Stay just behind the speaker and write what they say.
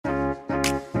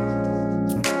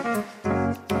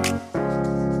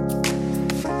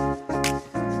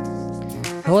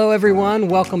Hello, everyone.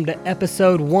 Welcome to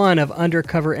episode 1 of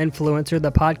Undercover Influencer,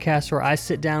 the podcast where I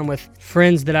sit down with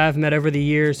friends that I've met over the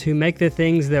years who make the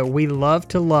things that we love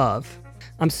to love.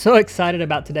 I'm so excited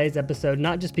about today's episode,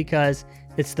 not just because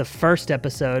it's the first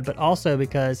episode, but also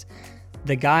because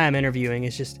the guy I'm interviewing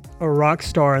is just a rock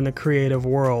star in the creative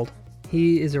world.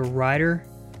 He is a writer,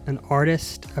 an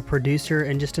artist, a producer,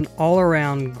 and just an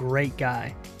all-around great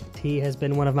guy. He has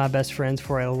been one of my best friends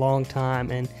for a long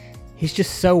time, and he's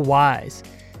just so wise.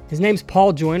 His name's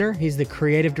Paul Joyner. He's the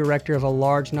creative director of a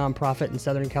large nonprofit in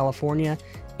Southern California,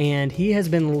 and he has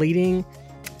been leading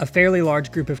a fairly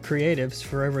large group of creatives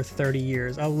for over 30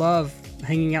 years. I love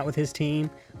hanging out with his team,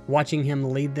 watching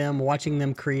him lead them, watching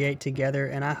them create together,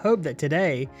 and I hope that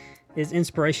today is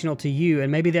inspirational to you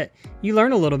and maybe that you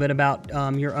learn a little bit about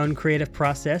your own creative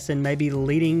process and maybe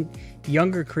leading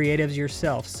younger creatives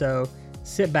yourself. So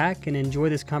sit back and enjoy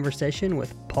this conversation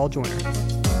with Paul Joyner.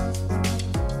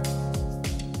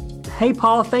 Hey,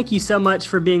 Paul, thank you so much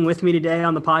for being with me today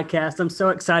on the podcast. I'm so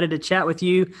excited to chat with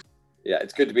you. Yeah,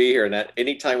 it's good to be here. And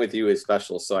any time with you is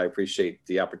special. So I appreciate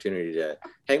the opportunity to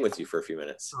hang with you for a few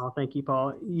minutes. Oh, thank you,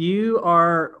 Paul. You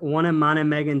are one of mine and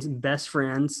Megan's best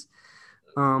friends.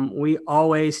 We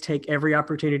always take every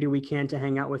opportunity we can to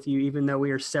hang out with you, even though we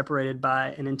are separated by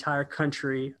an entire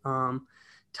country.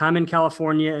 Time in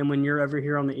California, and when you're over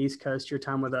here on the East Coast, your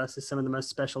time with us is some of the most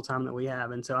special time that we have.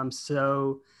 And so I'm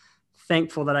so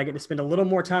thankful that I get to spend a little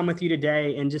more time with you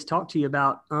today and just talk to you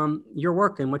about your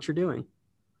work and what you're doing.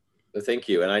 Well, thank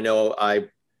you. And I know I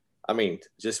mean,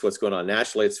 just what's going on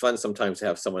nationally, it's fun sometimes to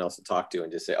have someone else to talk to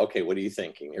and just say, okay, what are you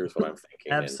thinking? Here's what I'm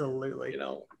thinking. Absolutely. And,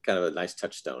 kind of a nice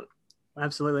touchstone.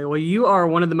 Absolutely. Well, you are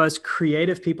one of the most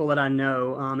creative people that I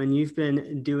know, and you've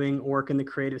been doing work in the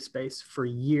creative space for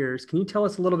years. Can you tell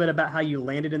us a little bit about how you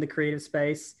landed in the creative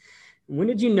space? When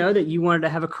did you know that you wanted to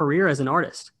have a career as an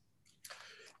artist?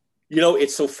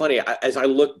 It's so funny. As I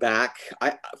look back,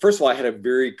 first of all, I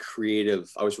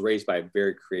was raised by a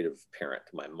very creative parent.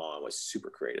 My mom was super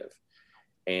creative.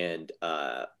 And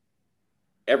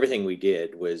everything we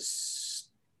did was,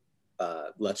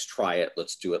 let's try it,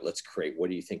 let's do it, let's create. What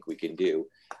do you think we can do?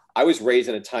 I was raised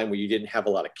in a time where you didn't have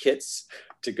a lot of kits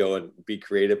to go and be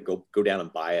creative, go down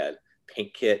and buy a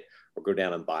paint kit or go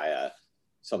down and buy a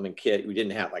something kit. We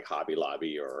didn't have like Hobby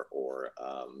Lobby or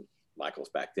Michael's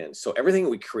back then. So everything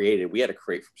we created, we had to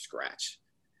create from scratch.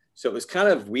 So it was kind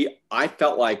of, I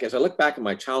felt like, as I look back in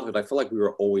my childhood, I felt like we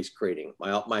were always creating.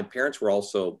 My parents were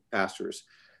also pastors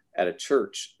at a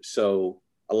church. So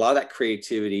a lot of that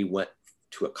creativity went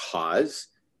to a cause.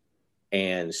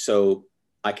 And so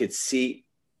I could see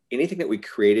anything that we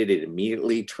created, it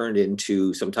immediately turned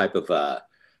into some type of a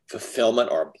fulfillment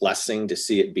or a blessing to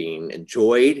see it being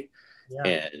enjoyed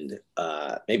and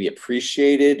maybe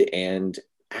appreciated, and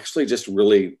actually just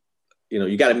really,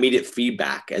 you got immediate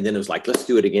feedback. And then it was like, let's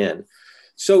do it again.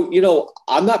 So,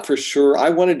 I'm not for sure. I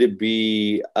wanted to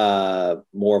be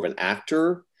more of an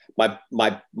actor. My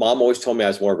mom always told me I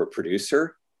was more of a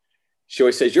producer. She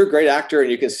always says, you're a great actor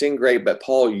and you can sing great, but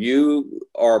Paul, you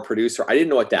are a producer. I didn't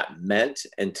know what that meant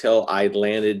until I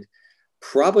landed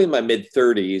probably in my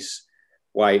mid-30s,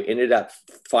 where I ended up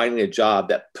finding a job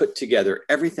that put together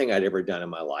everything I'd ever done in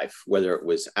my life, whether it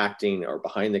was acting or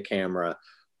behind the camera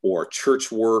or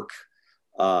church work.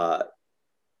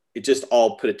 It just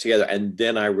all put it together. And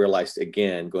then I realized,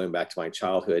 again, going back to my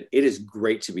childhood, it is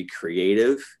great to be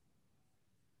creative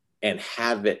and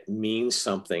have it mean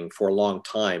something for a long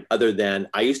time, other than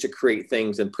I used to create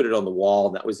things and put it on the wall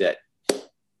and that was it.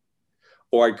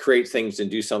 Or I'd create things and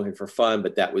do something for fun,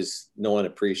 but that was, no one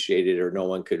appreciated or no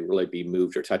one could really be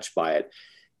moved or touched by it.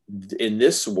 In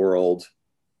this world,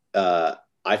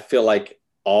 I feel like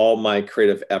all my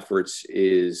creative efforts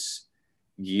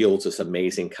yields this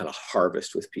amazing kind of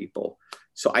harvest with people.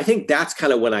 So I think that's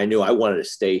kind of when I knew I wanted to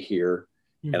stay here.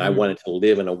 Mm-hmm. And I wanted to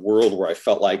live in a world where I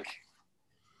felt like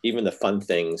even the fun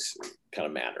things kind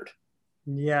of mattered.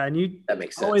 Yeah. And that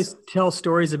makes sense. Always tell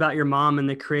stories about your mom and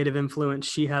the creative influence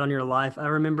she had on your life. I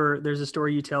remember there's a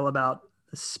story you tell about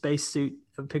a spacesuit,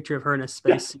 a picture of her in a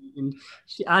spacesuit. Yeah. And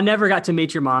I never got to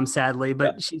meet your mom, sadly,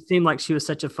 but she seemed like she was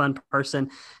such a fun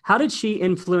person. How did she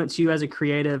influence you as a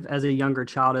creative, as a younger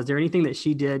child? Is there anything that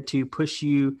she did to push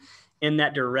you in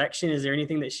that direction? Is there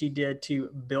anything that she did to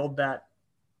build that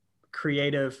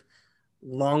creative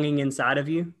longing inside of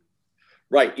you?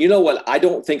 Right. You know what? I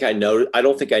don't think I knew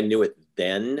it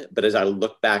then, but as I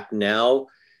look back now,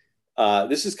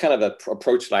 this is kind of an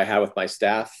approach that I have with my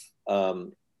staff,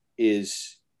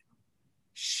 is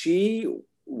she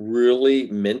really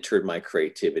mentored my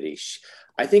creativity.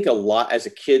 I think a lot as a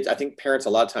kid, I think parents, a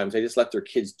lot of times they just let their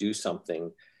kids do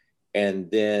something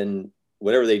and then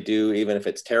whatever they do, even if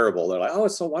it's terrible, they're like, oh,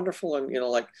 it's so wonderful. And,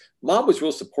 like mom was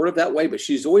real supportive that way, but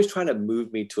she's always trying to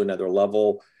move me to another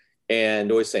level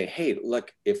and always saying, hey,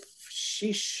 look, if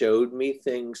she showed me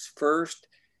things first,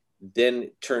 then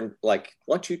turn like,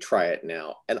 why don't you try it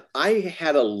now? And I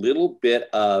had a little bit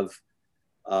of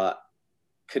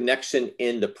connection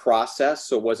in the process.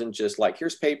 So it wasn't just like,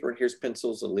 here's paper and here's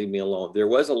pencils and leave me alone. There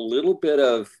was a little bit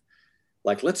of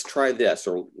like, let's try this,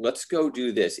 or let's go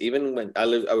do this. Even when I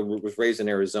was raised in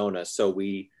Arizona. So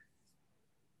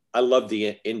I love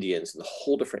the Indians and the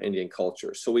whole different Indian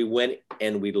culture. So we went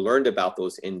and we learned about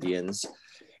those Indians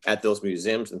at those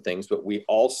museums and things, but we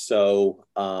also,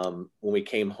 when we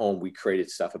came home, we created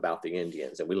stuff about the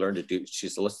Indians, and we learned to do, she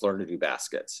said, let's learn to do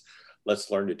baskets.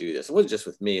 Let's learn to do this. It wasn't just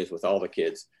with me, it was with all the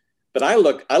kids. But I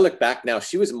look back now,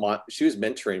 she was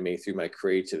mentoring me through my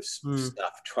creative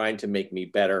stuff, trying to make me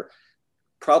better.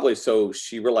 Probably so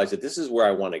she realized that this is where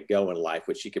I want to go in life,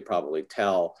 which she could probably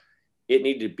tell. It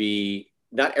needed to be,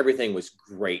 not everything was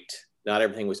great. Not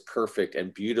everything was perfect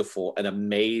and beautiful and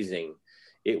amazing.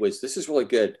 It was, this is really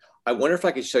good. I wonder if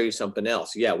I could show you something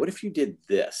else. Yeah, what if you did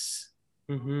this?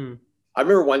 Mm-hmm. I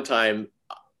remember one time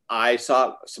I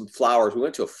saw some flowers. We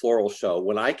went to a floral show.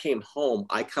 When I came home,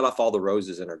 I cut off all the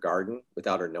roses in her garden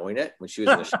without her knowing it when she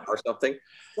was in the shower or something.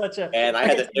 And I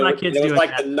had to, it was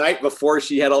like the night before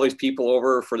she had all these people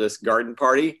over for this garden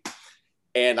party.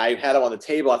 And I had them on the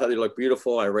table. I thought they looked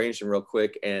beautiful. I arranged them real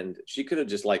quick. And she could have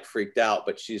just like freaked out,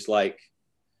 but she's like,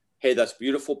 hey, that's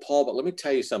beautiful, Paul, but let me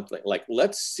tell you something. Like,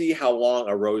 let's see how long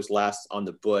a rose lasts on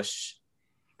the bush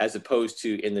as opposed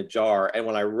to in the jar. And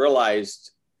when I realized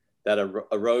that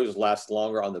a rose lasts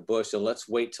longer on the bush, and let's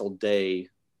wait till day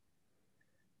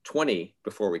 20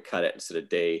 before we cut it instead of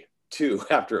day 2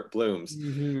 after it blooms.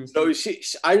 Mm-hmm. So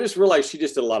I just realized she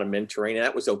just did a lot of mentoring, and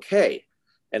that was okay.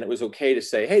 And it was okay to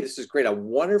say, hey, this is great. I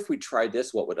wonder if we tried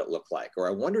this, what would it look like? Or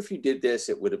I wonder if you did this,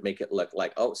 it would make it look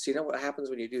like, oh, see, you know what happens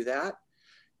when you do that?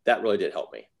 That really did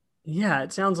help me. Yeah,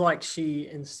 it sounds like she,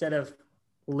 instead of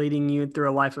leading you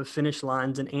through a life of finish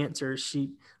lines and answers,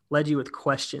 she led you with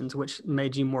questions, which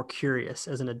made you more curious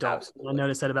as an adult. Absolutely. I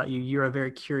noticed that about you. You're a very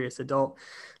curious adult.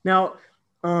 Now,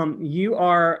 you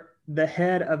are the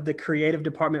head of the creative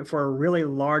department for a really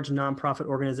large nonprofit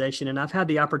organization. And I've had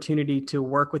the opportunity to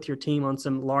work with your team on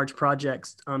some large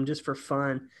projects just for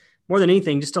fun, more than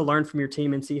anything, just to learn from your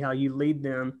team and see how you lead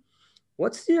them.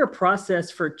 What's your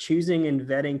process for choosing and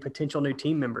vetting potential new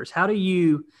team members? How do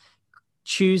you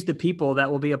choose the people that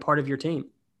will be a part of your team?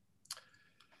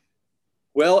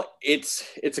 Well, it's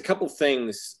a couple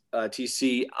things,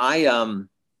 TC.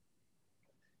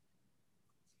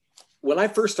 When I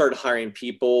first started hiring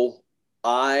people,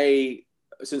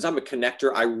 since I'm a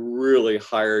connector, I really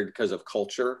hired because of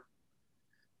culture.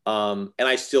 And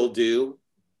I still do.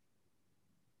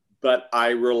 But I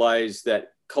realized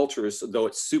that culture is, though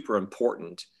it's super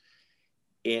important,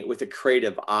 and with a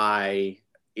creative eye,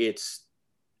 it's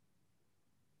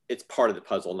part of the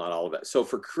puzzle, not all of it. So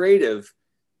for creative,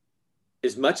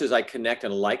 as much as I connect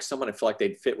and like someone, I feel like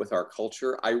they'd fit with our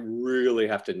culture, I really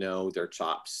have to know their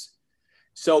chops.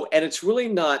 So, and it's really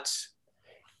not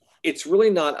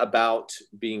about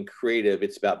being creative.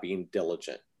 It's about being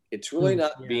diligent. It's really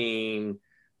not being,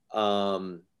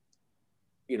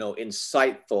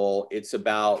 insightful. It's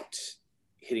about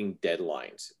hitting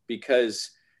deadlines,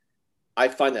 because I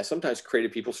find that sometimes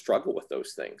creative people struggle with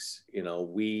those things.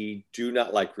 We do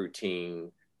not like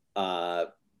routine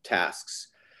tasks.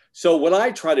 So what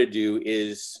I try to do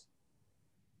is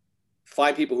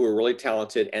find people who are really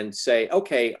talented and say,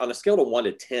 okay, on a scale of 1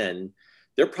 to 10,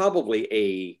 they're probably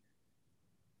a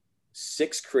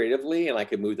 6 creatively, and I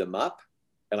can move them up.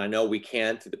 And I know we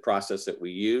can through the process that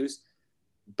we use,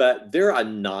 but they're a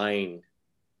 9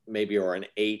 maybe, or an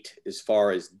 8 as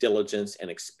far as diligence and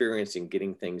experience in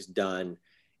getting things done.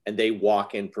 And they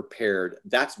walk in prepared.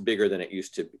 That's bigger than it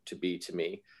used to be to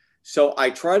me. So I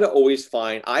try to always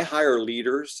I hire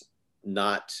leaders,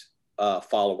 not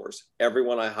followers.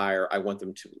 Everyone I hire, I want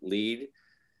them to lead.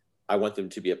 I want them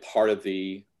to be a part of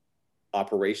the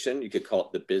operation. You could call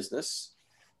it the business.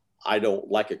 I don't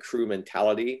like a crew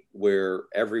mentality where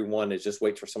everyone is just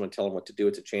wait for someone to tell them what to do.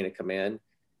 It's a chain of command.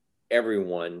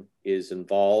 Everyone is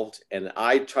involved. And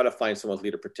I try to find someone's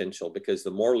leader potential, because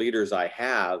the more leaders I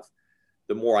have,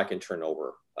 the more I can turn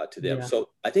over to them. Yeah. So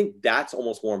I think that's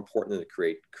almost more important than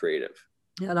the creative.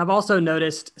 Yeah, and I've also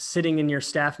noticed sitting in your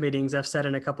staff meetings, I've sat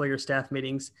in a couple of your staff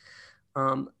meetings,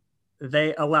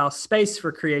 they allow space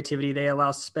for creativity. They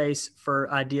allow space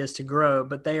for ideas to grow,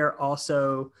 but they are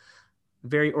also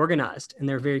very organized and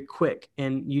they're very quick,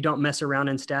 and you don't mess around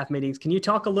in staff meetings. Can you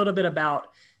talk a little bit about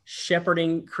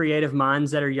shepherding creative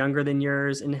minds that are younger than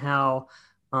yours, and how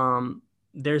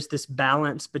there's this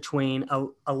balance between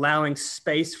allowing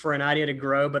space for an idea to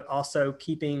grow, but also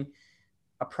keeping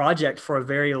a project for a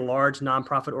very large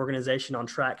nonprofit organization on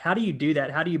track. How do you do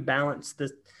that? How do you balance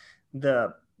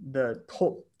the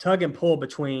tug and pull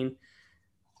between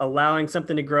allowing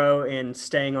something to grow and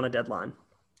staying on a deadline?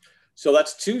 So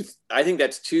that's two. I think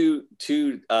that's two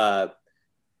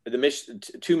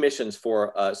missions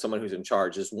for someone who's in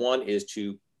charge. Is one is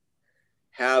to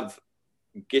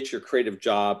get your creative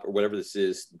job or whatever this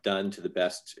is done to the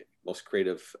best, most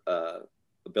creative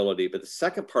ability. But the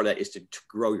second part of that is to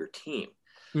grow your team.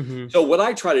 Mm-hmm. So what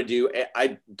I try to do,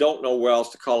 I don't know where else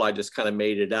to call it, I just kind of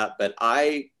made it up, but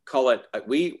I call it,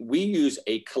 we use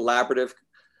a collaborative,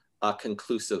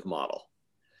 conclusive model.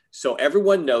 So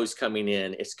everyone knows coming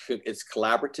in, it's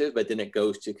collaborative, but then it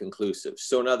goes to conclusive.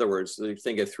 So in other words,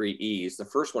 think of 3 E's. The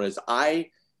first one is I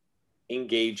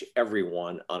engage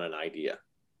everyone on an idea.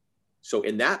 So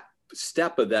in that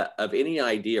step of any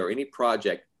idea or any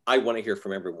project, I want to hear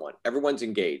from everyone. Everyone's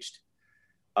engaged.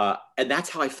 And that's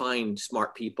how I find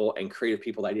smart people and creative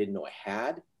people that I didn't know I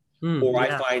had. Or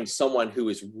I find someone who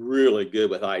is really good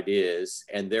with ideas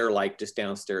and they're like just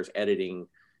downstairs editing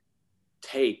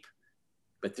tape,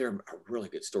 but they're a really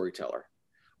good storyteller.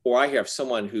 Or I have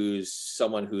someone who's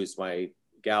my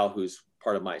gal who's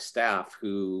part of my staff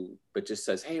but just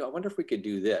says, hey, I wonder if we could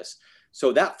do this.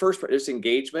 So that first part is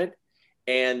engagement.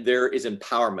 And there is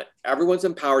empowerment. Everyone's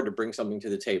empowered to bring something to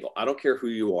the table. I don't care who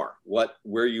you are,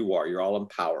 where you are, you're all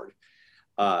empowered.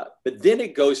 But then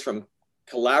it goes from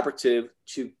collaborative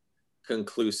to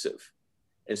conclusive.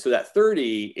 And so that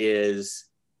 30 is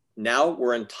now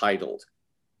we're entitled.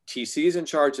 TC is in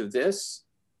charge of this.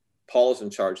 Paul is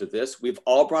in charge of this. We've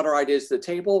all brought our ideas to the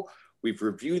table. We've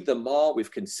reviewed them all.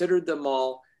 We've considered them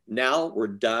all. Now we're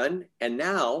done. And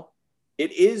now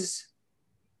it is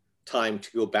time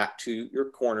to go back to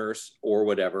your corners or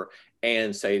whatever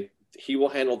and say, he will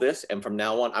handle this. And from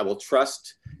now on, I will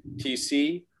trust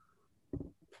TC.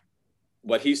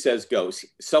 What he says goes.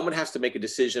 Someone has to make a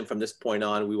decision from this point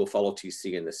on. We will follow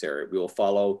TC in this area. We will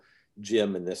follow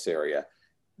Jim in this area.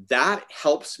 That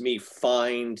helps me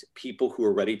find people who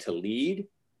are ready to lead.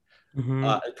 Mm-hmm.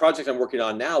 A project I'm working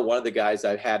on now, one of the guys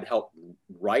I've had help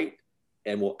write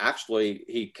and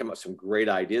he came up with some great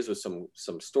ideas with some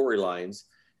storylines.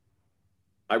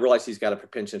 I realize he's got a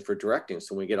propension for directing.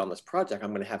 So when we get on this project, I'm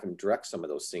going to have him direct some of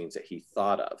those scenes that he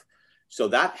thought of. So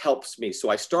that helps me. So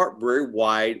I start very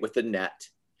wide with the net,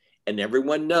 and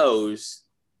everyone knows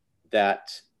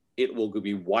that it will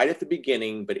be wide at the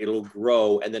beginning, but it'll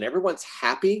grow. And then everyone's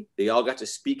happy. They all got to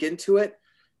speak into it.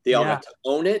 They all got to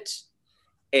own it.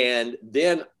 And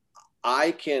then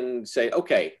I can say,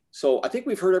 okay, so I think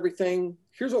we've heard everything.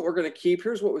 Here's what we're going to keep.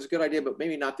 Here's what was a good idea, but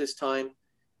maybe not this time.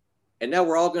 And now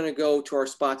we're all going to go to our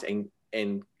spots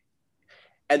and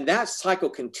that cycle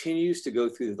continues to go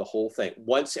through the whole thing.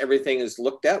 Once everything is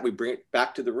looked at, we bring it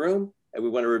back to the room and we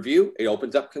want to review. It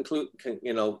opens up to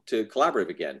collaborative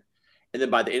again. And then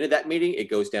by the end of that meeting, it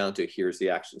goes down to here's the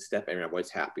action step and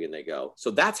everybody's happy and they go. So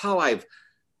that's how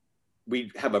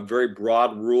we have a very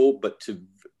broad rule, but to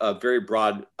a very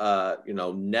broad,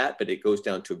 net, but it goes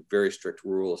down to a very strict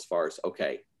rule as far as,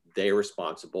 okay, they're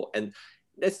responsible. And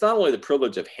it's not only the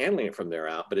privilege of handling it from there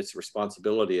out, but it's the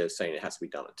responsibility of saying it has to be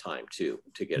done on time too,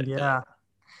 to get it done.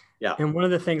 Yeah. And one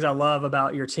of the things I love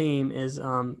about your team is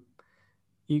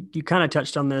you kind of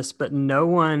touched on this, but no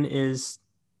one is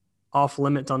off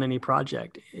limits on any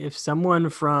project. If someone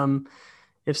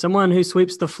who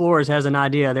sweeps the floors has an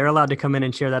idea, they're allowed to come in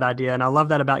and share that idea. And I love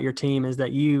that about your team is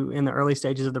that you, in the early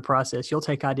stages of the process, you'll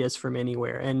take ideas from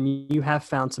anywhere. And you have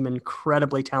found some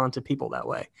incredibly talented people that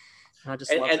way. And I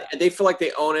just love that. And they feel like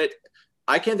they own it.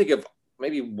 I can't think of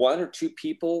maybe 1 or 2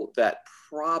 people that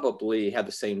probably have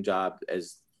the same job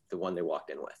as the one they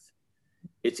walked in with.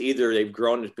 It's either they've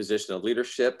grown into a position of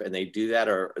leadership and they do that,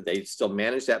 or they still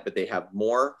manage that, but they have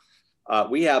more.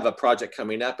 We have a project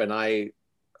coming up, and I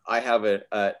have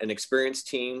an experienced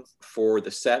team for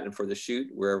the set and for the shoot,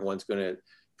 where everyone's going to,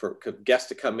 for guests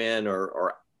to come in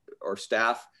or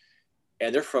staff,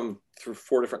 and they're through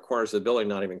 4 different corners of the building,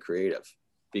 not even creative,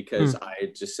 because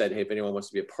I just said, hey, if anyone wants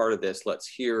to be a part of this, let's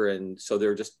hear. And so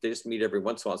they just meet every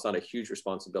once in a while. It's not a huge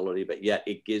responsibility, but yet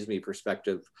it gives me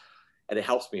perspective and it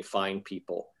helps me find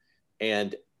people.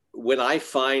 And when I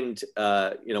find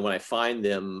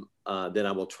them, then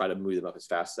I will try to move them up as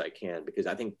fast as I can, because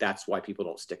I think that's why people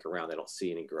don't stick around. They don't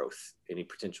see any growth, any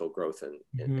potential growth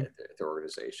in their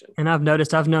organization. And I've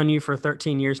noticed, I've known you for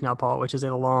 13 years now, Paul, which is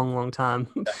a long, long time.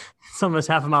 It's almost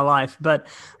half of my life. But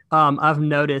I've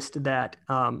noticed that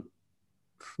from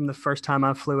the first time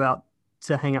I flew out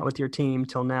to hang out with your team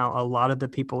till now, a lot of the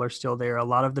people are still there. A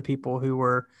lot of the people who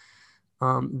were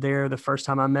They're the first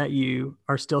time I met you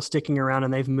are still sticking around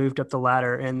and they've moved up the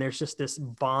ladder. And there's just this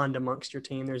bond amongst your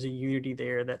team. There's a unity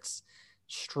there that's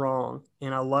strong.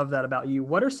 And I love that about you.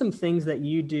 What are some things that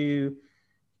you do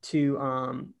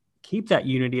to keep that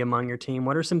unity among your team?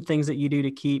 What are some things that you do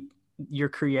to keep your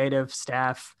creative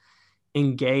staff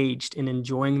engaged and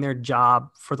enjoying their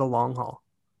job for the long haul?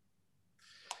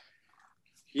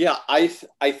 Yeah, I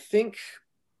think,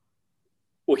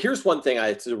 well, here's one thing.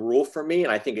 It's a rule for me,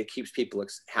 and I think it keeps people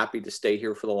happy to stay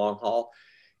here for the long haul,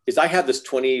 is I have this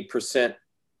 20%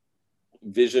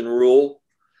 vision rule,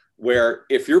 where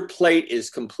if your plate is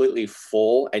completely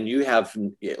full and you have,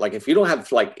 like, if you don't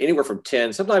have like anywhere from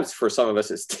 10, sometimes for some of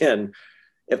us it's 10.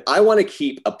 If I want to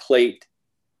keep a plate,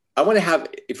 I want to have,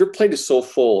 if your plate is so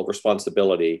full of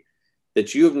responsibility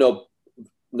that you have no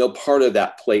part of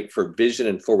that plate for vision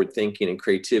and forward thinking and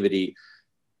creativity.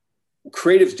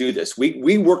 Creatives do this.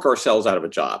 We work ourselves out of a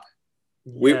job.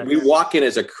 Yes. We walk in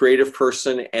as a creative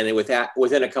person, and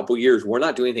within a couple of years, we're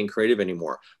not doing anything creative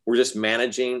anymore. We're just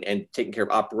managing and taking care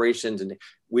of operations, and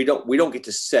we don't get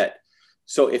to sit.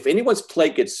 So if anyone's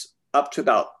plate gets up to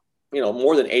about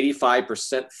more than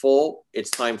 85% full,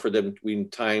 it's time for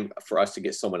us to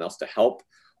get someone else to help,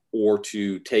 or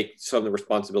to take some of the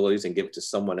responsibilities and give it to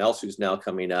someone else who's now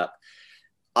coming up.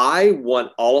 I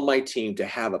want all of my team to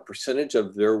have a percentage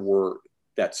of their work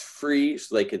that's free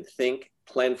so they can think,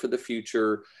 plan for the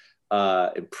future,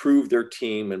 improve their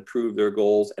team, improve their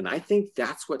goals. And I think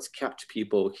that's what's kept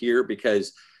people here,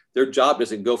 because their job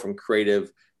doesn't go from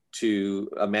creative to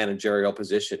a managerial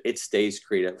position. It stays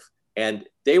creative. And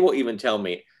they will even tell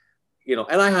me,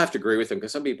 and I have to agree with them,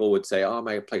 because some people would say, oh,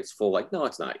 my plate's full. Like, no,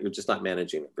 it's not. You're just not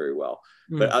managing it very well.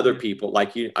 Mm-hmm. But other people,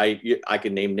 like you, I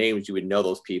can name names. You would know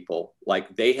those people.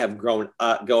 Like, they have going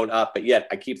up, but yet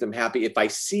I keep them happy. If I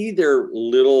see they're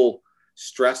little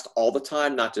stressed all the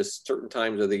time, not just certain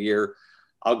times of the year,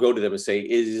 I'll go to them and say,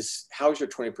 how's your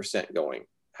 20% going?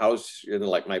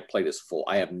 Like, my plate is full.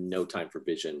 I have no time for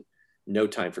vision, no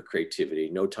time for creativity,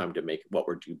 no time to make what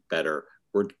we're doing better.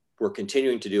 We're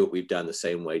continuing to do what we've done the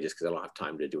same way, just because I don't have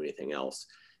time to do anything else.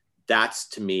 That's,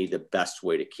 to me, the best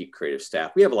way to keep creative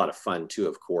staff. We have a lot of fun too,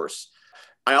 of course.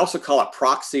 I also call it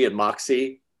proxy and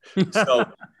moxie. So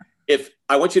if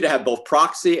I want you to have both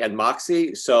proxy and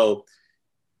moxie. So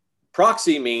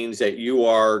proxy means that you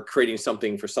are creating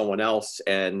something for someone else,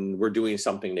 and we're doing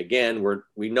something again.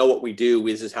 We know what we do.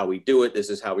 This is how we do it.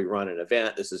 This is how we run an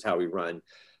event. This is how we run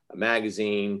a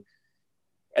magazine.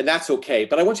 And that's okay.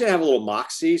 But I want you to have a little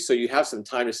moxie, so you have some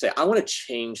time to say, I want to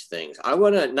change things. I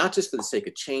want to, not just for the sake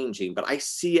of changing, but I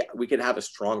see we can have a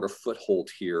stronger foothold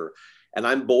here. And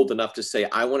I'm bold enough to say,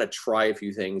 I want to try a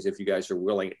few things if you guys are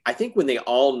willing. I think when they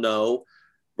all know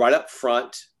right up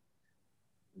front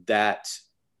that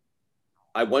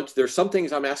there's some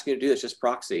things I'm asking you to do that's just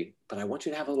proxy, but I want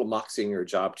you to have a little moxie in your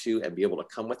job too, and be able to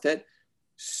come with it.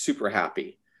 Super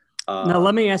happy. Now,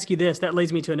 let me ask you this. That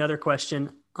leads me to another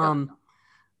question. Yeah.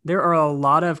 There are a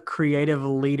lot of creative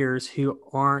leaders who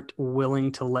aren't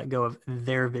willing to let go of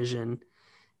their vision.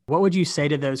 What would you say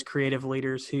to those creative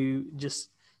leaders who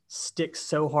just stick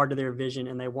so hard to their vision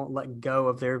and they won't let go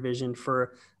of their vision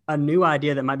for a new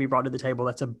idea that might be brought to the table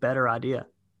that's a better idea?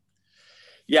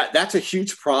 Yeah, that's a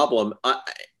huge problem.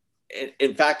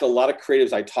 In fact, a lot of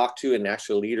creatives I talk to and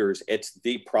actual leaders, it's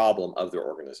the problem of their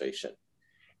organization,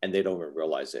 and they don't even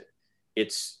realize it.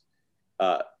 It's,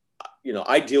 I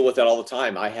deal with that all the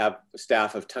time. I have a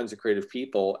staff of tons of creative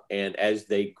people, and as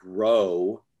they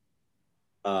grow,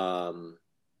 they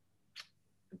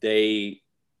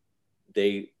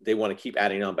want to keep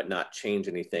adding on, but not change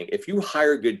anything. If you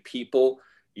hire good people,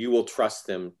 you will trust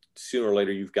them. Sooner or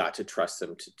later, you've got to trust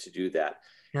them to do that.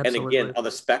 Absolutely. And again, on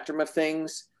the spectrum of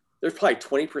things, there's probably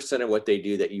 20% of what they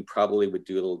do that you probably would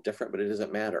do a little different, but it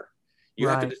doesn't matter. You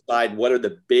have to decide what are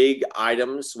the big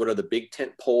items, what are the big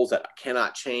tent poles that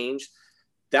cannot change.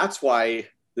 That's why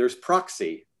there's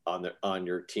proxy on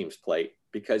your team's plate,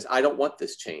 because I don't want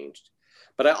this changed.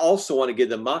 But I also want to give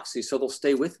them moxie so they'll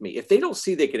stay with me. If they don't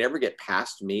see they can ever get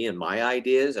past me and my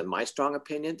ideas and my strong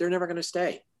opinion, they're never going to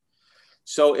stay.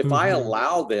 So if I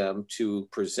allow them to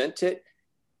present it,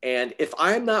 and if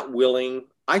I'm not willing,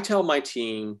 I tell my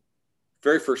team,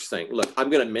 very first thing, look,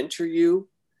 I'm going to mentor you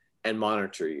and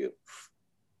monitor you.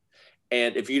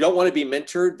 And if you don't want to be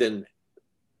mentored, then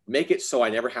make it so I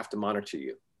never have to monitor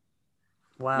you.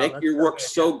 Wow. Make your work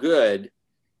so good.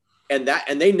 And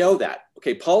they know that.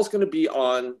 Okay, Paul's going to be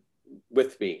on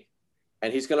with me,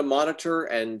 and he's going to monitor.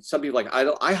 And some people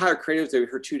I hire creatives, they're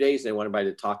here 2 days and they want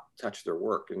anybody to touch their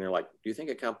work. And they're like, do you think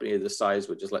a company of this size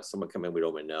would just let someone come in we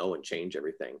don't even know and change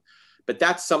everything? But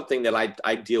that's something that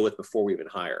I deal with before we even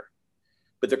hire.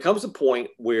 But there comes a point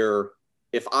where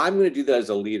if I'm going to do that as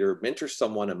a leader, mentor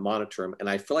someone and monitor them, and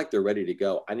I feel like they're ready to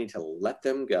go, I need to let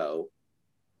them go,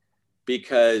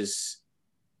 because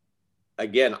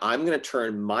again, I'm going to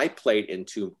turn my plate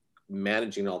into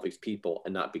managing all these people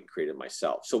and not being creative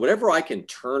myself. So whatever I can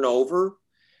turn over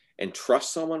and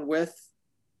trust someone with,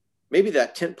 maybe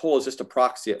that tent pole is just a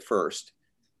proxy at first,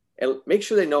 and make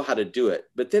sure they know how to do it.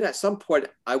 But then at some point,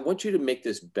 I want you to make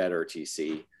this better,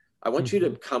 TC. I want you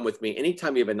to come with me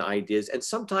anytime you have an ideas. And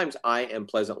sometimes I am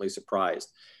pleasantly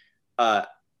surprised.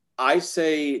 I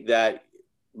say that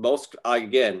most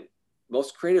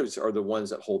creatives are the ones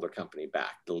that hold their company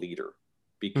back, the leader,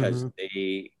 because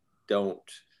they don't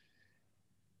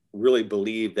really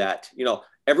believe that,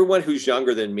 everyone who's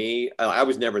younger than me, I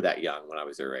was never that young when I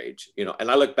was their age,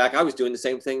 and I look back, I was doing the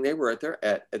same thing they were at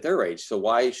their age. So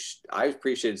I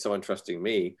appreciated someone trusting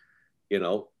me.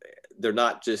 They're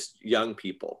not just young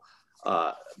people.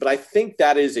 But I think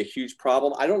that is a huge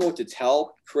problem. I don't know what to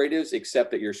tell creatives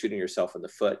except that you're shooting yourself in the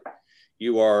foot.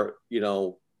 You are,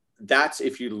 that's,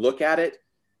 if you look at it,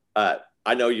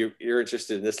 I know you're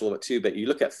interested in this a little bit too, but you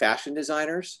look at fashion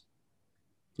designers,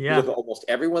 you look at almost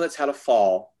everyone that's had a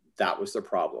fall, that was their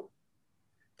problem.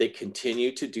 They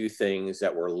continue to do things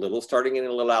that were starting getting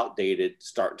a little outdated,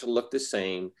 starting to look the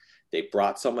same. They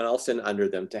brought someone else in under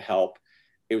them to help.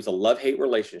 It was a love-hate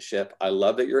relationship. I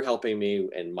love that you're helping me.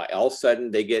 And all of a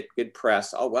sudden they get good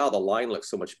press. Oh, wow, the line looks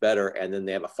so much better. And then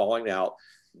they have a falling out.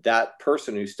 That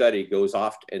person who studied goes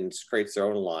off and creates their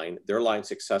own line. Their line's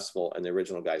successful, and the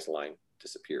original guy's line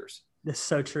disappears. That's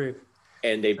so true.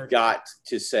 And they've got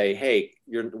to say, hey,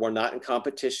 we're not in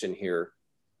competition here.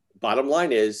 Bottom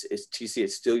line is TC,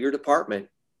 it's still your department.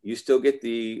 You still get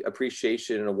the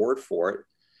appreciation and award for it.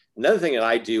 Another thing that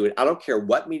I do, and I don't care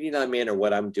what meeting I'm in or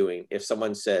what I'm doing, if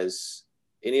someone says,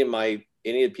 any of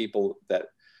the people that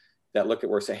look at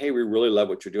work say, hey, we really love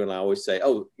what you're doing, I always say,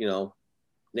 oh,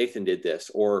 Nathan did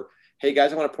this, or hey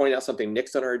guys, I want to point out something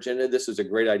next on our agenda. This is a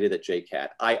great idea that Jake had.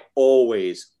 I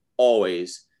always,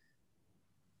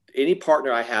 any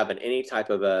partner I have in any type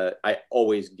of I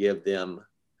always give them,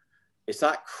 it's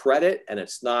not credit and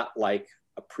it's not like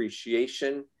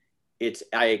appreciation.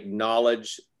 I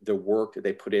acknowledge the work that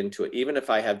they put into it. Even if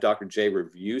I have Dr. J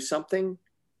review something,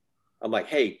 I'm like,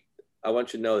 hey, I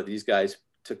want you to know that these guys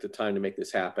took the time to make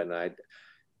this happen.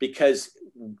 Because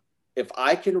if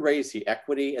I can raise the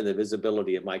equity and the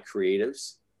visibility of my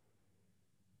creatives,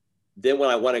 then when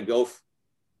I want to go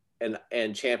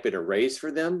and champion a raise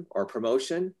for them or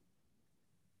promotion,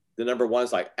 the number one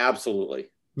is like, absolutely.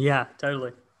 Yeah,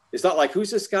 totally. It's not like,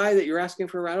 who's this guy that you're asking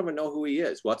for? I don't even know who he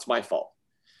is. Well, it's my fault.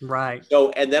 Right.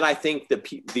 So, and then I think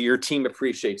your team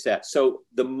appreciates that. So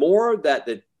the more that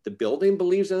the building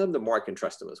believes in them, the more I can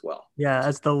trust them as well. Yeah.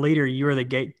 As the leader, you are the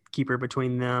gatekeeper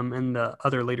between them and the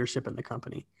other leadership in the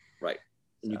company. Right.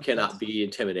 And you cannot be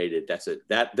intimidated.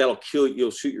 That'll kill you.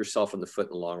 You'll shoot yourself in the foot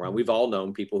in the long run. We've all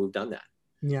known people who've done that.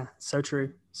 Yeah. So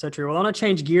true. So true. Well, I want to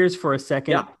change gears for a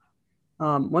second. Yeah.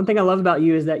 One thing I love about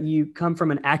you is that you come from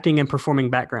an acting and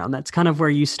performing background. That's kind of where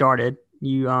you started.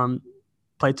 You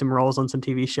played some roles on some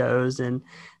TV shows and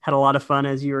had a lot of fun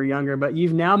as you were younger, but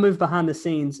you've now moved behind the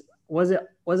scenes. Was that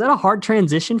a hard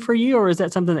transition for you, or is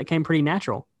that something that came pretty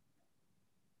natural?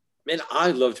 Man,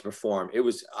 I love to perform.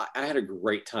 I had a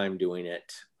great time doing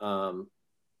it.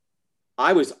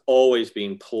 I was always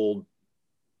being pulled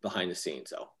behind the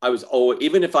scenes though. I was always,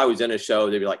 even if I was in a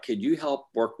show, they'd be like, could you help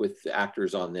work with the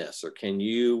actors on this? Or can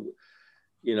you,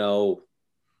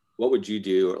 what would you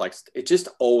do? Or like, it just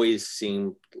always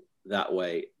seemed that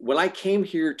way. When I came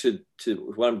here to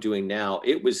what I'm doing now,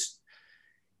 it was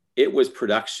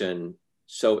production.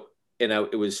 So,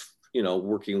 it was,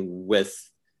 working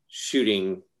with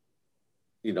shooting,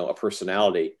 a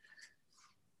personality.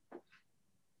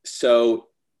 So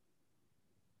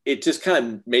it just kind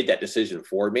of made that decision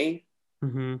for me.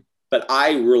 Mm-hmm. But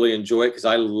I really enjoy it because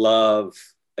I love,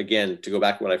 again, to go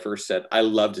back to what I first said, I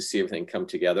love to see everything come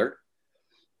together.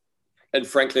 And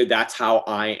frankly, that's how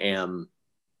I am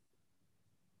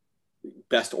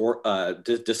best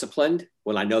disciplined,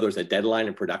 when I know there's a deadline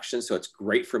in production. So it's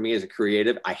great for me as a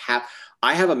creative. I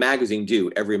have a magazine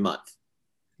due every month.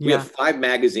 Yeah. We have 5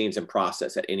 magazines in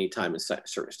process at any time in a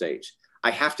certain stage.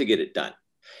 I have to get it done.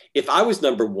 If I was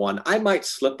number one, I might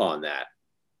slip on that.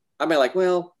 I might like,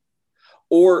 well,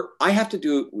 or we have to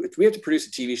produce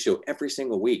a TV show every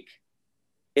single week.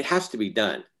 It has to be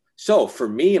done. So for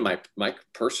me in my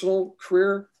personal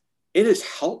career, it has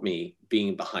helped me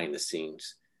being behind the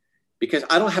scenes, because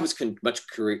I don't have as much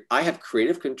career. I have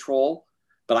creative control,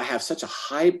 but I have such a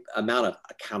high amount of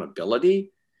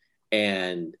accountability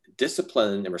and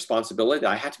discipline and responsibility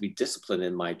that I have to be disciplined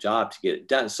in my job to get it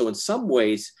done. So in some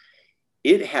ways,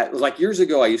 it had, like years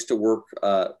ago, I used to work,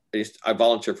 I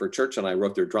volunteered for a church and I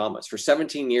wrote their dramas for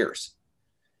 17 years.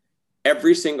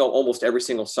 Almost every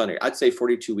single Sunday, I'd say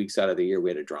 42 weeks out of the year, we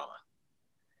had a drama.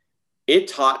 It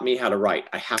taught me how to write.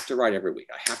 I have to write every week.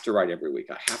 I have to write every week.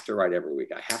 I have to write every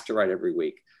week. I have to write every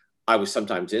week. I was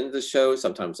sometimes in the show,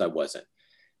 sometimes I wasn't.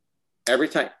 Every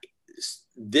time,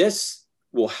 this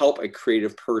will help a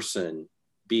creative person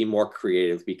be more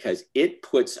creative because it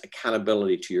puts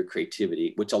accountability to your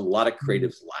creativity, which a lot of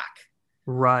creatives lack.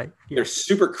 Right. Yeah. They're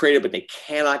super creative, but they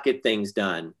cannot get things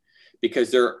done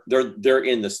because they're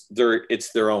in this,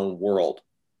 it's their own world.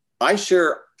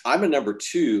 I'm a number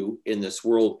 2 in this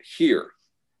world here.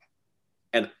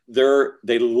 And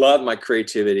they love my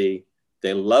creativity.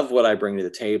 They love what I bring to the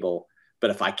table.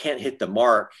 But if I can't hit the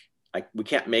mark, like we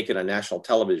can't make it on national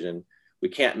television, we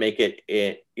can't make it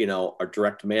in, a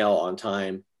direct mail on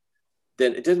time,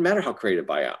 then it doesn't matter how creative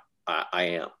I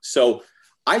am. So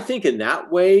I think in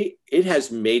that way, it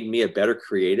has made me a better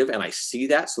creative. And I see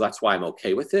that. So that's why I'm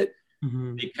okay with it.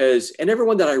 Mm-hmm. And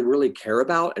everyone that I really care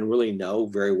about and really know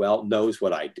very well knows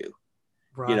what I do.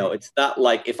 Right. It's not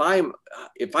like if I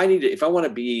want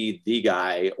to be the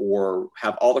guy or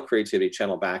have all the creativity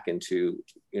channel back into,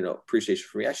 appreciation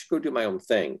for me, I should go do my own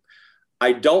thing.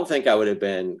 I don't think I would have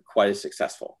been quite as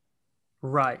successful.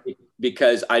 Right.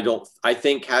 Because I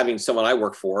think having someone I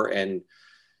work for and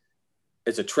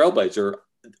as a trailblazer,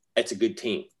 it's a good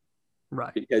team.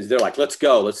 Right. Because they're like, let's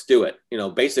go, let's do it.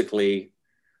 Basically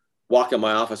walk in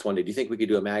my office one day. Do you think we could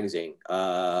do a magazine?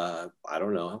 I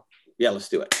don't know. Yeah, let's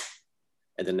do it.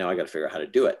 And then now I got to figure out how to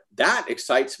do it. That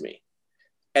excites me.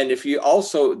 And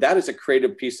that is a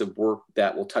creative piece of work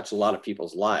that will touch a lot of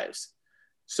people's lives.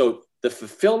 So the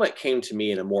fulfillment came to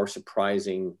me in a more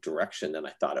surprising direction than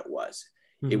I thought it was.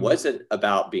 Mm-hmm. It wasn't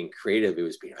about being creative. It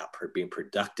was about being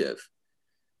productive.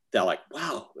 That like,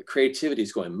 wow, the creativity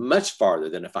is going much farther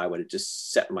than if I would have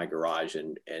just sat in my garage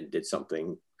and did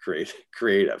something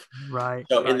creative. Right.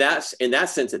 So right. In that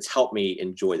sense, it's helped me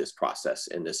enjoy this process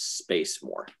in this space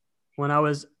more. When I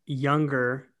was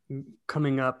younger,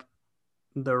 coming up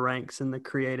the ranks in the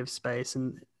creative space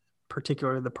and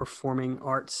particularly the performing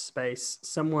arts space,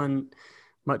 someone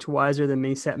much wiser than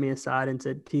me sat me aside and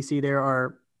said, TC, there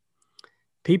are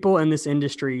people in this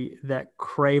industry that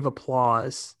crave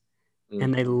applause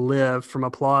and they live from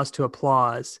applause to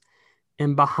applause.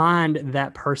 And behind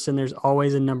that person, there's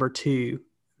always a number 2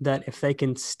 that if they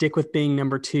can stick with being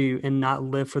number 2 and not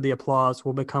live for the applause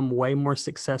will become way more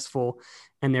successful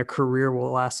and their career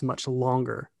will last much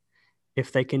longer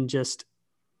if they can just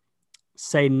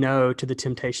say no to the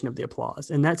temptation of the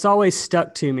applause. And that's always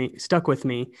stuck with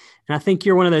me. And I think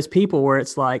you're one of those people where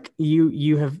it's like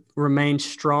you have remained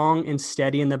strong and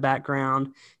steady in the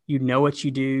background. You know what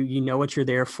you do, you know what you're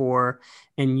there for,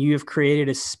 and you have created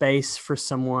a space for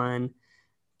someone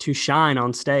to shine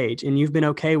on stage. And you've been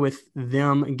okay with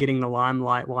them getting the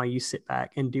limelight while you sit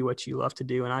back and do what you love to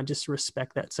do. And I just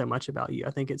respect that so much about you.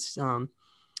 I think it's one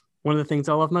of the things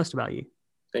I love most about you.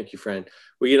 Thank you, friend.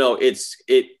 Well,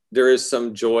 there is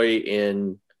some joy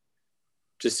in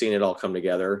just seeing it all come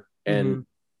together. And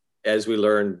as we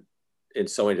learned in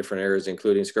so many different areas,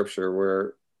 including scripture,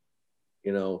 where,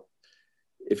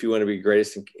 if you want to be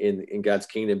greatest in God's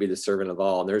kingdom, be the servant of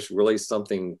all. And there's really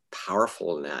something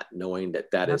powerful in that, knowing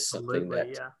that Absolutely, is something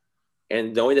that,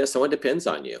 and knowing that someone depends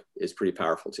on you is pretty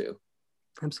powerful too.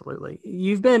 Absolutely.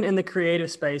 You've been in the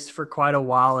creative space for quite a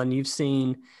while and you've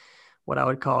seen what I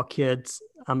would call kids.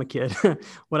 I'm a kid,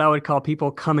 what I would call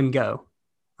people come and go.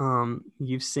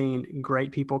 You've seen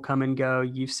great people come and go.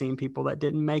 You've seen people that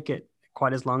didn't make it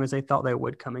quite as long as they thought they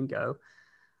would come and go.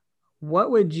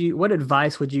 What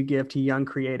advice would you give to young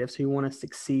creatives who want to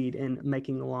succeed in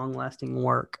making long-lasting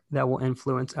work that will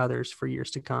influence others for years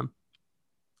to come?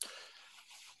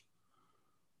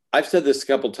 I've said this a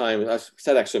couple of times. I've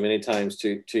said actually many times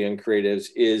to young creatives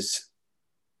is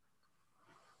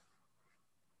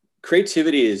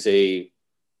creativity is a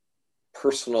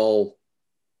personal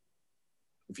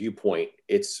viewpoint.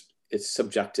 It's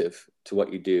subjective to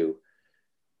what you do.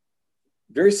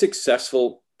 Very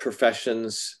successful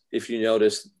professions, if you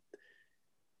notice,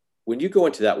 when you go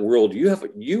into that world,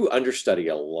 you understudy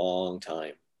a long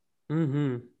time.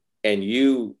 Mm-hmm. And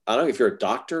I don't know if you're a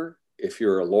doctor, if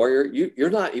you're a lawyer, you're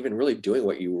not even really doing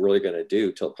what you were really going to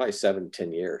do till probably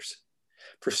 7-10 years.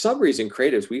 For some reason,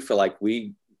 creatives, we feel like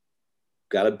we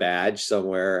got a badge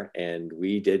somewhere and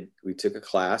we took a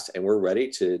class and we're ready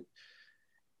to,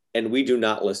 and we do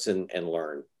not listen and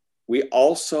learn. We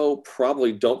also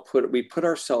probably we put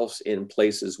ourselves in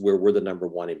places where we're the number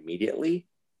 1 immediately.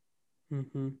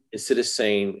 Mm-hmm. Instead of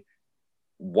saying,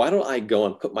 why don't I go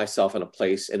and put myself in a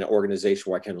place in an organization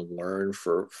where I can learn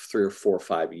for 3 or 4 or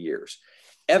 5 years?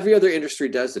 Every other industry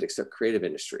does it except creative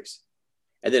industries.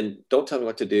 And then don't tell me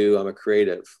what to do. I'm a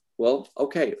creative. Well,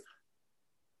 okay.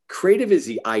 Creative is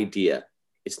the idea.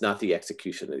 It's not the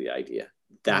execution of the idea.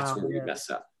 That's Wow. where we Yes. mess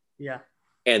up. Yeah.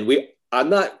 And I'm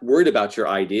not worried about your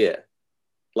idea.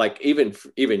 Like even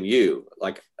you,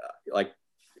 like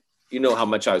how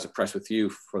much I was impressed with you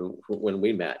from when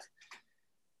we met.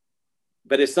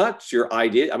 But it's not your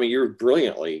idea. I mean, you're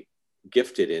brilliantly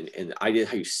gifted in the idea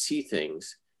how you see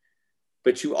things,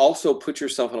 but you also put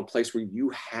yourself in a place where you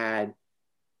had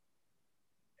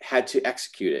to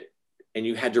execute it, and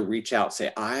you had to reach out and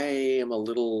say, I am a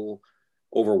little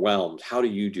overwhelmed. How do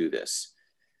you do this?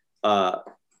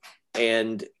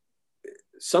 And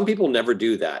some people never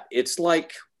do that. It's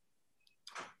like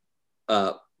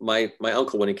my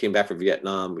uncle, when he came back from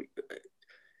Vietnam,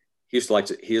 he used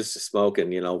to smoke,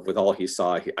 and with all he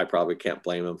saw, I probably can't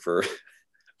blame him for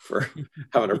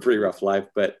having a pretty rough life.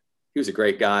 But he was a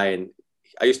great guy, and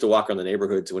I used to walk around the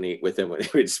neighborhoods when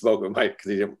he'd smoke with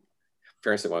because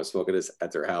parents didn't want to smoke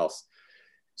at their house.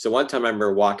 So one time I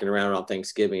remember walking around on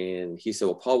Thanksgiving, and he said,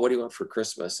 well, Paul, what do you want for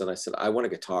Christmas? And I said, I want a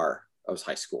guitar. I was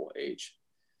high school age,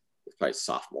 probably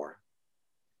sophomore.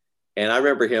 And I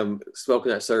remember him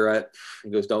smoking that cigarette. He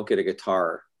goes, don't get a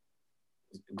guitar.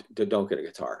 Don't get a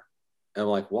guitar. And I'm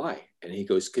like, why? And he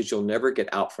goes, because you'll never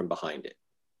get out from behind it.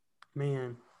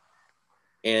 Man.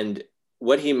 And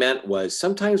what he meant was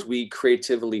sometimes we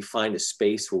creatively find a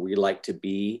space where we like to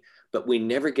be, but we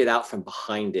never get out from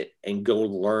behind it and go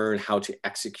learn how to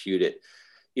execute it.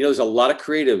 There's a lot of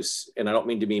creatives, and I don't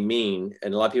mean to be mean,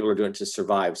 and a lot of people are doing it to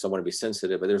survive, so I want to be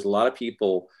sensitive, but there's a lot of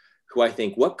people who I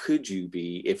think, what could you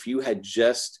be if you had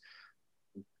just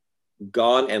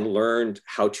gone and learned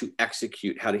how to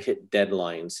execute, how to hit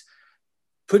deadlines?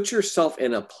 Put yourself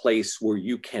in a place where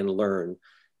you can learn.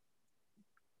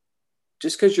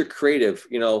 Just because you're creative,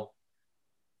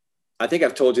 I think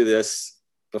I've told you this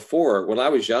before. When I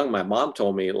was young, my mom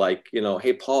told me, like,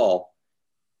 hey, Paul,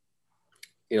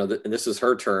 and this is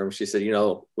her term. She said,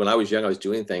 when I was young, I was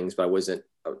doing things, but I wasn't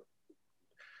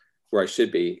where I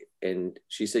should be. And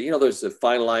she said, there's a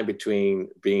fine line between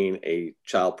being a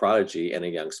child prodigy and a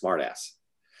young smartass.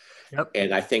 Yep.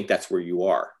 And I think that's where you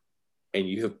are. And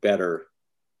you have better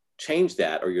change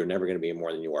that, or you're never going to be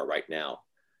more than you are right now.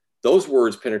 Those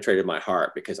words penetrated my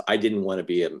heart because I didn't want to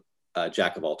be a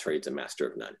jack of all trades and master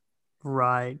of none.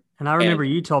 Right. And I remember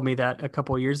you told me that a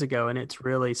couple of years ago, and it's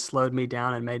really slowed me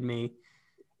down and made me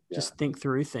just think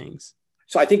through things.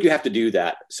 So I think you have to do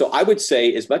that. So I would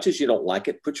say, as much as you don't like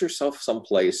it, put yourself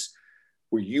someplace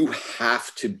where you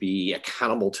have to be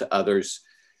accountable to others.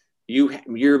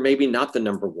 You're maybe not the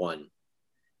number one.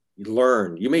 You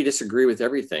learn. You may disagree with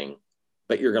everything,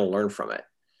 but you're going to learn from it.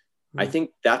 I think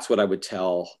that's what I would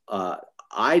tell.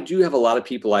 I do have a lot of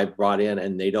people I brought in,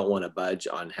 and they don't want to budge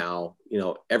on how,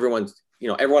 everyone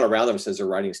around them says their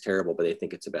writing's terrible, but they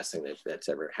think it's the best thing that's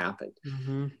ever happened.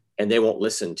 Mm-hmm. And they won't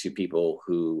listen to people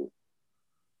who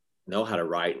know how to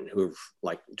write and who've,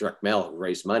 like direct mail,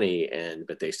 raised money,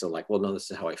 but they still like, well, no, this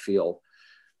is how I feel.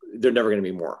 They're never going to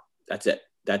be more. That's it.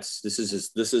 This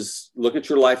is look at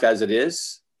your life as it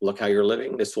is. Look how you're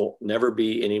living. This will never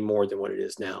be any more than what it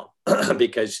is now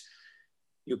because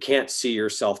you can't see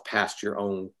yourself past your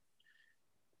own,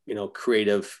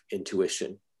 creative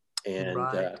intuition. And,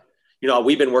 right.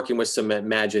 We've been working with some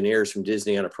Imagineers from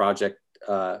Disney on a project.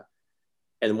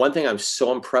 And one thing I'm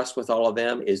so impressed with all of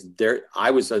them is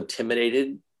I was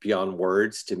intimidated beyond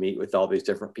words to meet with all these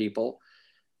different people.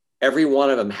 Every one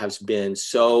of them has been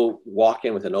so walk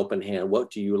in with an open hand.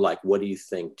 What do you like? What do you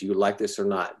think? Do you like this or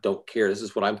not? Don't care. This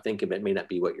is what I'm thinking, but it may not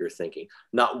be what you're thinking.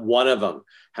 Not one of them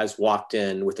has walked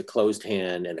in with a closed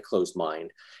hand and a closed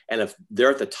mind. And if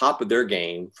they're at the top of their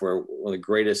game for one of the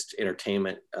greatest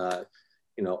entertainment,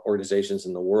 organizations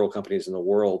in the world, companies in the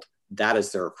world, that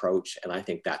is their approach. And I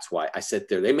think that's why I sit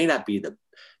there. They may not be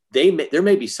there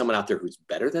may be someone out there who's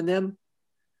better than them,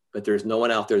 but there's no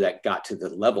one out there that got to the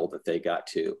level that they got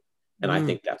to. And I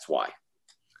think that's why.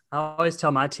 I always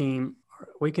tell my team,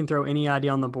 we can throw any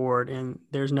idea on the board and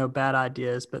there's no bad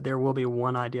ideas, but there will be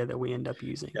one idea that we end up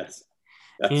using. Yes.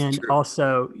 And true.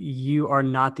 Also, you are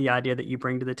not the idea that you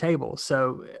bring to the table.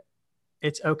 So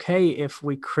it's okay if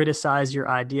we criticize your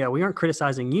idea. We aren't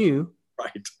criticizing you.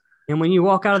 Right. And when you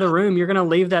walk out of the room, you're going to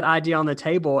leave that idea on the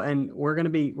table, and we're going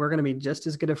to be just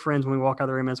as good of friends when we walk out of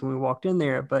the room as when we walked in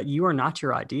there, but you are not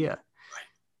your idea.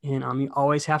 Right. And you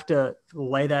always have to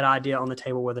lay that idea on the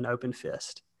table with an open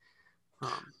fist.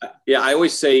 I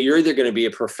always say you're either going to be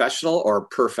a professional or a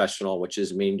professional, which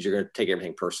means you're going to take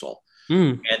everything personal.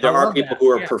 And I there are love people that. who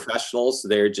are Yeah. professionals.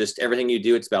 They're just everything you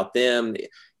do, it's about them.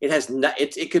 It has not,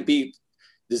 it could be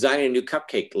designing a new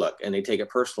cupcake look and they take it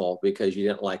personal because you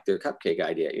didn't like their cupcake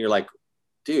idea. And you're like,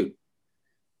 dude,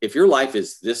 if your life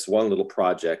is this one little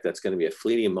project that's going to be a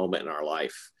fleeting moment in our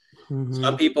life,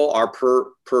 some people are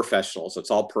professionals.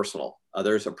 It's all personal.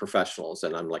 Others are professionals.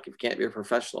 And I'm like, if you can't be a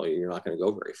professional, you're not going to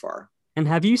go very far. And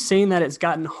have you seen that it's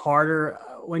gotten harder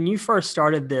when you first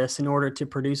started this? In order to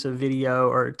produce a video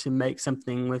or to make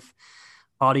something with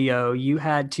audio, you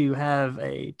had to have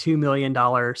a $2 million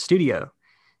studio.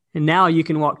 And now you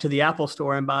can walk to the Apple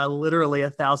store and buy literally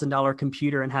 $1,000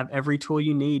 computer and have every tool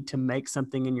you need to make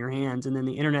something in your hands. And then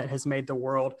the internet has made the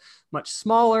world much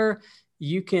smaller.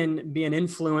 You can be an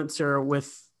influencer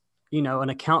with, an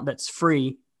account that's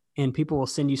free, and people will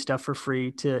send you stuff for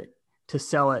free to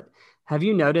sell it. Have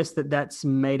you noticed that that's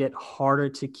made it harder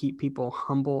to keep people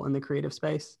humble in the creative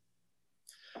space?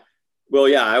 Well,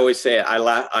 yeah, I always say it. I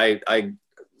laugh.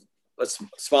 Let's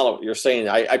follow what you're saying.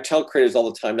 I tell creators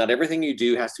all the time, not everything you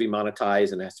do has to be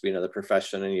monetized and has to be another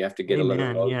profession. And you have to get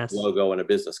Amen. a Yes. logo and a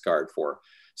business card for.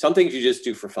 Some things you just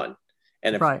do for fun.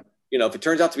 And if, Right. if it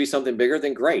turns out to be something bigger,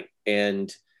 then great.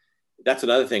 And that's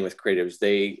another thing with creatives.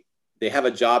 They have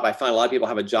a job. I find a lot of people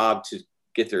have a job to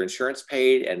get their insurance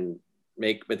paid and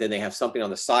but then they have something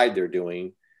on the side they're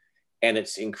doing and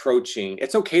it's encroaching.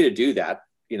 It's okay to do that.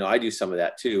 I do some of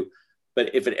that too.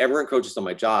 But if it ever encroaches on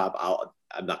my job,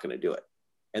 I'm not going to do it.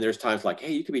 And there's times like,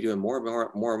 hey, you could be doing more and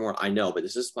more. I know, but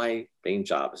this is my main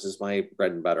job. This is my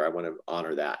bread and butter. I want to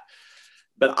honor that.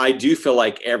 But I do feel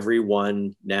like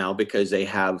everyone now, because they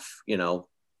have,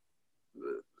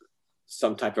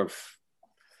 some type of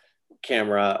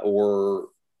camera or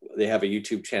they have a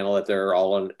YouTube channel that they're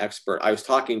all an expert. I was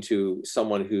talking to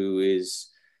someone who is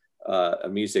a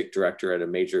music director at a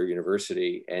major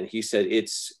university, and he said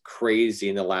it's crazy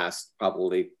in the last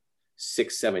probably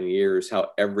 6-7 years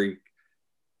how every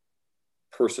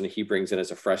person he brings in as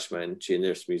a freshman in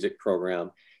this music program,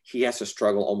 he has to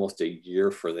struggle almost a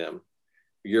year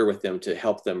with them to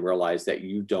help them realize that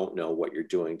you don't know what you're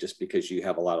doing just because you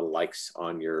have a lot of likes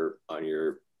on your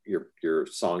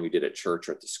song you did at church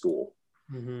or at the school.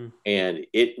 Mm-hmm. And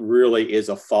it really is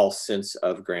a false sense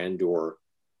of grandeur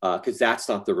because that's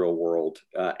not the real world.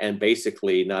 And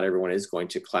basically not everyone is going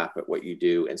to clap at what you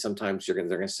do. And sometimes they're going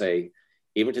to say,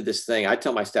 even to this thing, I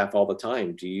tell my staff all the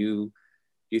time, do you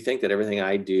think that everything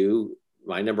I do,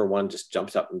 my number one just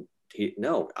jumps up and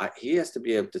he has to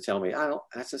be able to tell me,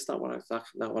 that's just not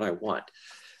what I want.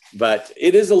 But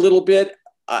it is a little bit,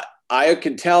 I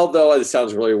can tell though, it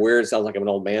sounds really weird. It sounds like I'm an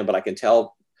old man, but I can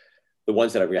tell the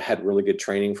ones that have had really good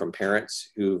training from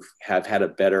parents who have had a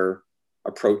better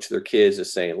approach to their kids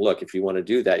is saying, look, if you want to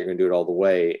do that, you're going to do it all the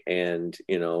way. And,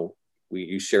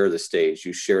 you share the stage,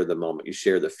 you share the moment, you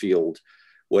share the field,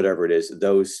 whatever it is,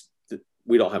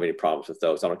 we don't have any problems with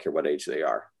those. I don't care what age they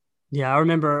are. Yeah. I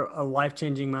remember a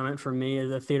life-changing moment for me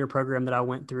as a theater program that I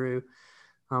went through.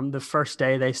 The first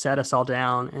day they sat us all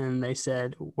down and they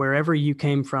said, wherever you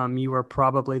came from, you were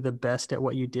probably the best at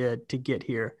what you did to get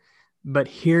here. But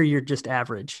here you're just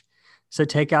average. So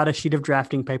take out a sheet of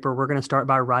drafting paper. We're going to start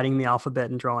by writing the alphabet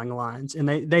and drawing lines. And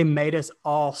they made us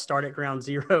all start at ground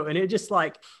zero. And it just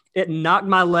it knocked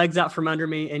my legs out from under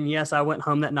me. And yes, I went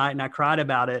home that night and I cried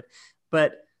about it.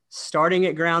 But starting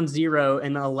at ground zero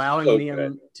and allowing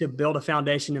them to build a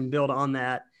foundation and build on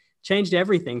that changed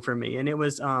everything for me. And it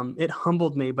was, it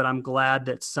humbled me, but I'm glad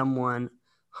that someone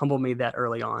humbled me that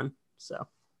early on. So,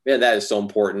 yeah, that is so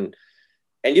important.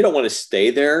 And you don't want to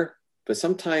stay there, but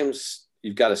sometimes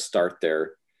you've got to start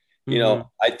there. Mm-hmm.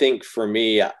 I think for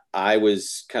me, I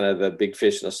was kind of a big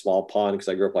fish in a small pond because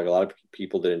I grew up like a lot of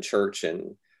people did in church,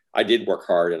 and I did work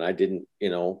hard and I didn't,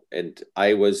 and I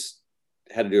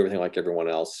had to do everything like everyone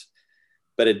else.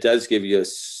 But it does give you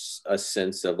a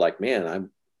sense of like, man, I'm,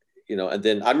 and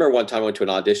then I remember one time I went to an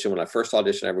audition, when I first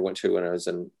audition I ever went to when I was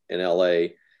in LA,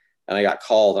 and I got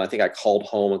called, and I think I called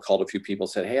home and called a few people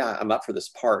and said, hey, I'm up for this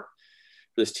part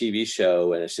for this TV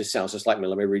show. And it just sounds just like me.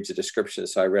 Let me read the description.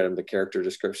 So I read him the character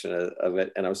description of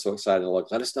it. And I was so excited.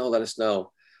 Look, let us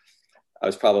know. I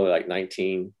was probably like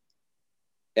 19.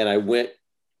 And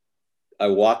I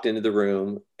walked into the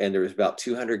room and there was about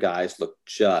 200 guys looked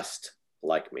just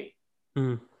like me.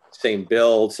 Mm. Same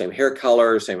build, same hair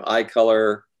color, same eye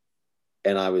color.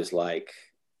 And I was like,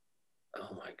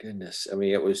 oh my goodness. I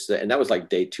mean, and that was like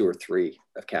day 2 or 3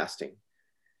 of casting.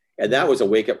 And that was a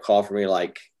wake up call for me.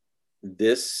 Like,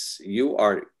 you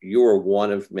are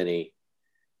one of many.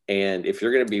 And if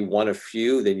you're going to be one of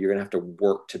few, then you're going to have to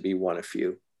work to be one of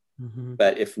few. Mm-hmm.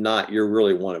 But if not, you're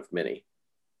really one of many.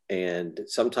 And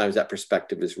sometimes that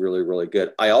perspective is really, really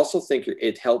good. I also think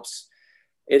it helps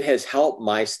It has helped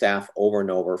my staff over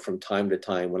and over from time to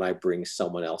time when I bring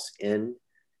someone else in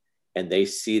and they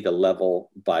see the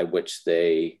level by which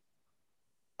they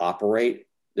operate.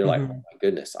 They're like, oh my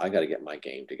goodness, I got to get my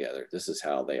game together. This is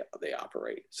how they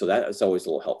operate. So that is always a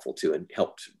little helpful too, and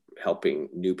helping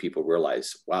new people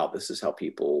realize, wow, this is how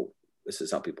people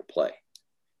play.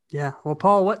 Yeah. Well,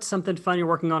 Paul, what's something fun you're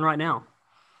working on right now?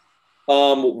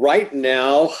 Right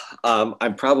now,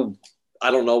 I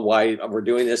don't know why we're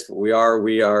doing this, but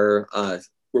we're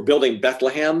building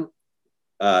Bethlehem,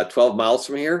 12 miles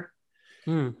from here.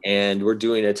 And we're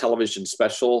doing a television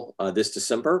special this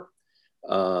December.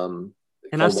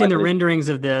 And I've seen the renderings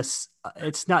of this.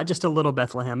 It's not just a little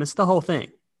Bethlehem. It's the whole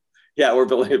thing. Yeah, we're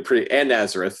building it and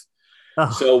Nazareth. Oh.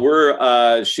 So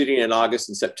we're shooting in August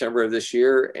and September of this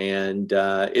year. And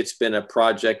it's been a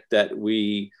project that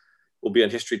we will be on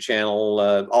History Channel,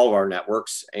 all of our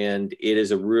networks. And it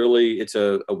is it's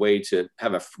a way to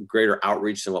have a greater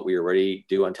outreach than what we already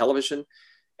do on television.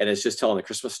 And it's just telling a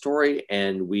Christmas story.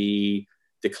 And the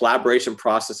collaboration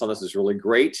process on this is really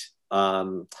great.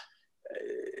 Some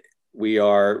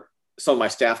of my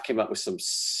staff came up with some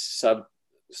subplot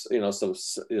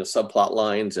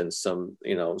lines and some,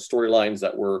 storylines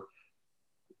that were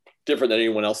different than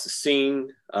anyone else has seen.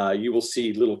 You will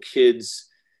see little kids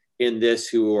in this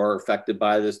who are affected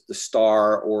by the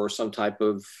star or some type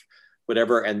of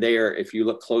whatever. And if you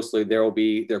look closely, there are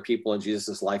people in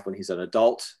Jesus's life when he's an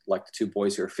adult, like the two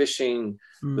boys who are fishing,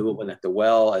 the woman at the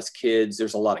well as kids.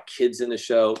 There's a lot of kids in the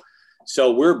show.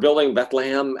 So we're building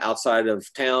Bethlehem outside of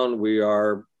town. We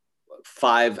are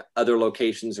 5 other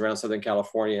locations around Southern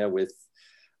California with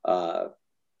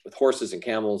horses and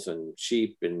camels and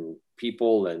sheep and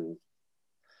people and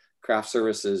craft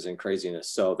services and craziness.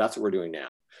 So that's what we're doing now.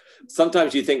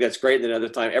 Sometimes you think that's great, and then other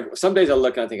time, some days I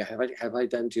look and I think, have I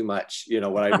done too much? You know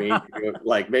what I mean?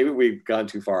 Like maybe we've gone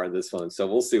too far in this one. So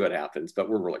we'll see what happens, but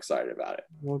we're real excited about it.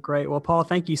 Well, great. Well, Paul,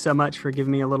 thank you so much for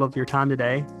giving me a little of your time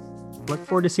today. Look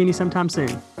forward to seeing you sometime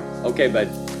soon. Okay, bud.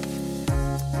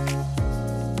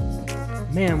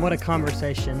 Man, what a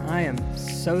conversation. I am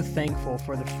so thankful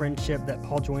for the friendship that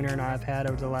Paul Joyner and I have had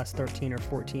over the last 13 or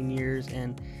 14 years,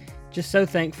 and just so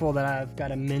thankful that I've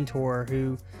got a mentor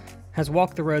who has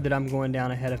walked the road that I'm going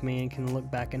down ahead of me and can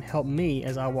look back and help me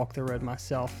as I walk the road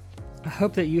myself. I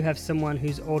hope that you have someone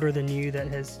who's older than you that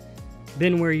has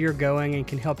been where you're going and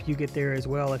can help you get there as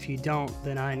well. If you don't,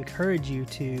 then I encourage you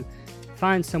to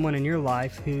find someone in your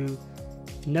life who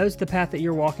knows the path that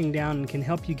you're walking down and can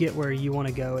help you get where you want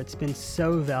to go. It's been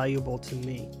so valuable to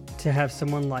me to have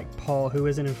someone like Paul who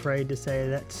isn't afraid to say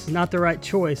that's not the right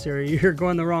choice or you're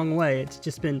going the wrong way.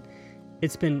 It's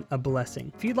been a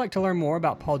blessing. If you'd like to learn more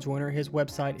about Paul Joyner, his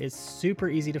website is super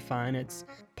easy to find. It's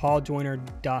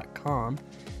pauljoyner.com.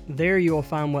 There you will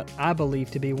find what I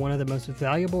believe to be one of the most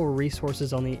valuable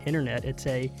resources on the internet. It's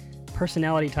a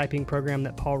personality typing program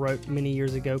that Paul wrote many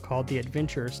years ago called the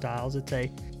Adventurer Styles. It's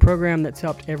a program that's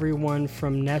helped everyone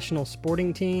from national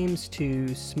sporting teams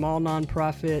to small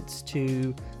nonprofits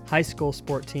to high school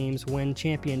sport teams win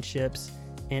championships,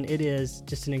 and it is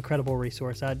just an incredible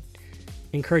resource. I'd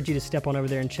encourage you to step on over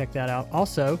there and check that out.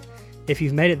 Also, if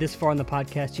you've made it this far in the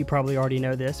podcast, you probably already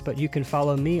know this, but you can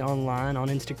follow me online on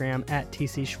Instagram at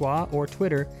TC Schwa or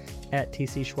Twitter at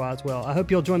TC Schwa as well. I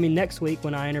hope you'll join me next week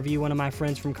when I interview one of my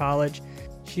friends from college.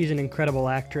 She's an incredible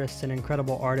actress, an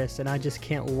incredible artist, and I just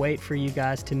can't wait for you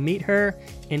guys to meet her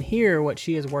and hear what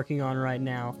she is working on right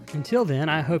now. Until then,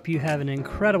 I hope you have an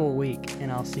incredible week,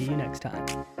 and I'll see you next time.